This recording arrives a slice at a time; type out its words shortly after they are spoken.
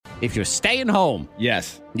if you're staying home,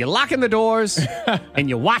 Yes. you're locking the doors, and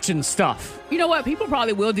you're watching stuff. You know what? People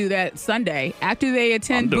probably will do that Sunday after they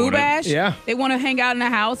attend I'm doing Boo it. Bash. Yeah. They want to hang out in the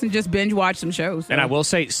house and just binge watch some shows. And I will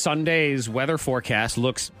say Sunday's weather forecast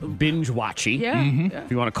looks binge-watchy. Yeah.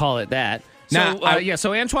 If you want to call it that. Now,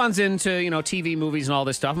 So Antoine's into, TV, movies, and all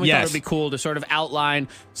this stuff. And we thought Yes. it would be cool to sort of outline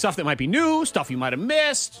stuff that might be new, stuff you might have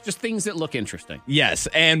missed, just things that look interesting. Yes,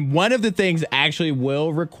 and one of the things actually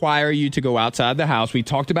will require you to go outside the house. We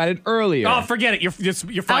talked about it earlier. Oh, forget it. You're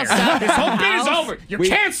fired. Outside This whole the thing is house? over. You're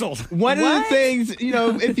canceled. One of the What? things,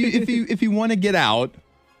 if you want to get out,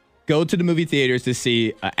 go to the movie theaters to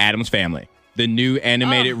see Addams Family, the new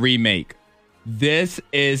animated remake. This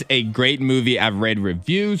is a great movie. I've read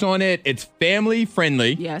reviews on it. It's family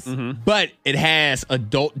friendly. Yes. But it has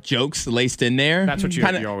adult jokes laced in there. That's what you're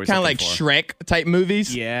always kind of looking like for. Shrek type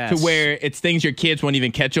movies. Yes. To where it's things your kids won't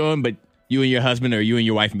even catch on, but you and your husband or you and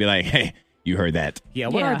your wife can be like, hey, you heard that. Yeah,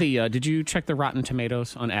 what Yeah. are the, did you check the Rotten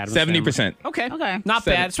Tomatoes on Addams 70%. Family? Okay. Okay. Not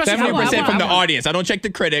bad. Especially 70% from the I want- audience. I don't check the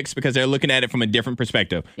critics because they're looking at it from a different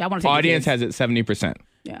perspective. Yeah, I wanna take the Audience kids. has it 70%.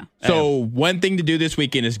 Yeah. So one thing to do this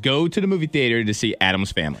weekend is go to the movie theater to see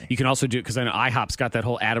Addams Family. You can also do, because I know IHOP's got that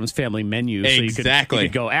whole Addams Family menu. So Exactly. you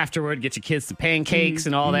could go afterward, get your kids the pancakes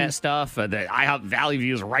and all that stuff. The IHOP Valley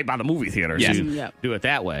View is right by the movie theater. Yes. So you Yep. do it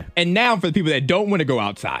that way. And now for the people that don't want to go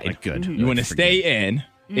outside, Like, good. you want to stay in.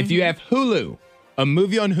 If you have Hulu, a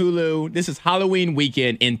movie on Hulu, this is Halloween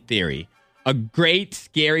weekend in theory. A great,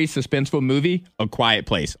 scary, suspenseful movie, A Quiet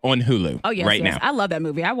Place, on Hulu Oh, yes. right yes. now. I love that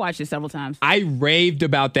movie. I watched it several times. I raved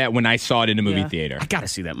about that when I saw it in the movie Yeah. theater. I got to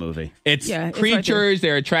see that movie. It's Yeah, it's right creatures,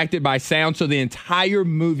 they're attracted by sound, so the entire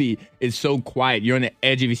movie is so quiet. You're on the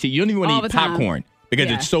edge of your seat. You don't even want All to eat the time. popcorn because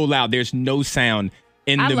Yeah. it's so loud. There's no sound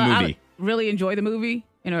in the movie. I really enjoy the movie.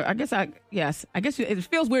 I guess it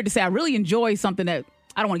feels weird to say I really enjoy something that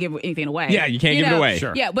I don't want to give anything away. Yeah, you can't give it away.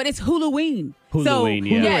 Sure. Yeah, but it's Huluween. Huluween, so,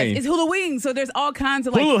 yeah. Yes, it's Huluween. So there's all kinds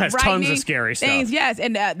of Hulu has tons of frightening scary stuff. things. Yes,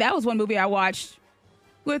 and that was one movie I watched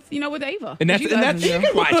with Ava. And that's She you doesn't,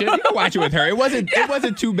 can watch it. You can watch it with her. It wasn't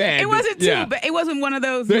too bad. It wasn't too, Yeah. but it wasn't one of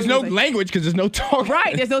those. There's no movies language because there's no talk.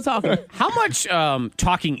 Right, there's no talking. How much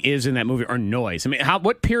talking is in that movie or noise? I mean,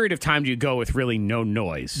 what period of time do you go with really no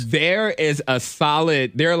noise? There is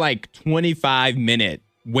there are like 25-minute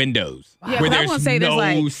windows Yeah, where but I there's wanna say there's no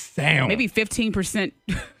like sound. Maybe 15%.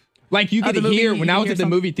 like you of could the movie, hear, you when I was hear at the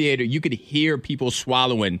something. movie theater, you could hear people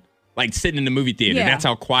swallowing, like sitting in the movie theater. Yeah. That's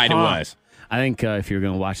how quiet it Huh. was. I think if you're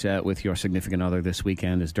going to watch that with your significant other this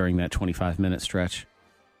weekend is during that 25-minute stretch.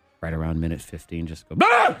 Right around minute 15, just go,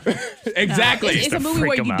 "Ah!" Exactly. It's to a movie freak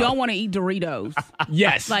where 'em you out. don't want to eat Doritos.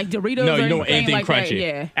 Yes. Like Doritos No, or you don't want anything anything like that. crunchy.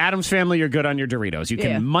 Yeah. Adam's Family, you're good on your Doritos. You can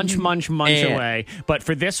Yeah. munch And- away. But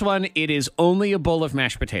for this one, it is only a bowl of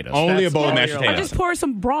mashed potatoes. Only That's a bowl of all mashed you're potatoes. allowed. Just pour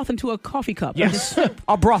some broth into a coffee cup. Yes,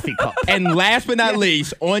 a brothy cup. And last but not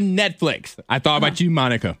least, on Netflix, I thought about you,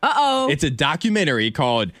 Monica. Uh-oh. It's a documentary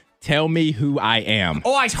called Tell Me Who I Am.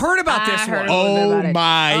 Oh, I heard about I this heard one. about it. Oh about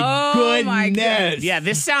my Oh, my goodness. goodness. Yeah,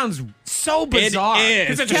 this sounds so bizarre.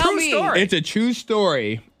 is. It's a Tell true me. story. It's a true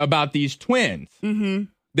story about these twins. Mm-hmm.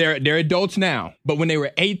 They're adults now, but when they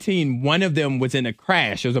were 18, one of them was in a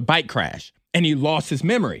crash. It was a bike crash, and he lost his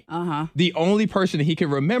memory. Uh-huh. The only person he could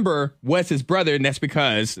remember was his brother, and that's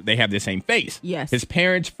because they have the same face. Yes. His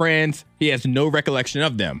parents, friends, he has no recollection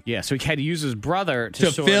of them. Yeah, so he had to use his brother to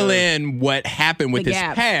To sort fill of, in what happened with The his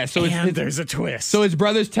gaps. past. So And it's there's a twist. so his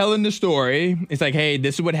brother's telling the story. It's like, hey,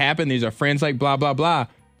 this is what happened. These are friends like blah, blah, blah.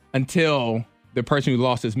 Until the person who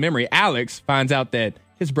lost his memory, Alex, finds out that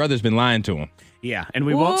his brother's been lying to him. yeah, and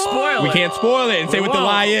we won't Whoa. spoil We it. can't spoil it and say what the Whoa.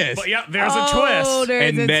 lie is. But yeah, there's a Oh, twist. there's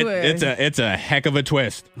And a that twist. it's a heck of a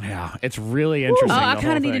twist. Yeah, it's really interesting. I the kind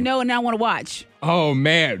whole of need to thing. know, and now I want to watch. Oh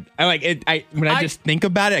man. I like it. When I just think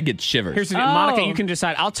about it, I get shivers. Here's the deal, Monica, Oh. you can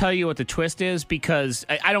decide. I'll tell you what the twist is because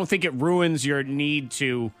I don't think it ruins your need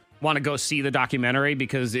to want to go see the documentary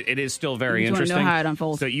because it is still very You just wanna know interesting. how it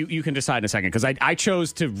unfolds. So you can decide in a second because I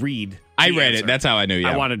chose to read. I the read answer. it. That's how I knew.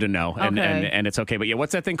 Yeah. I wanted to know, and, Okay. and it's okay. But yeah,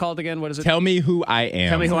 what's that thing called again? What is it? Tell Me Who I Am.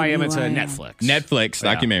 Tell me who I am. Who It's I a am. Netflix. Netflix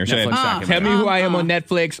Yeah, documentary. Netflix documentary. Tell Me Who I Am on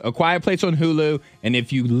Netflix, A Quiet Place on Hulu, and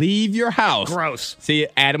if you leave your house, Gross. see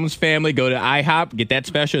Adam's Family, go to IHOP, get that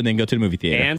special, and then go to the movie theater. And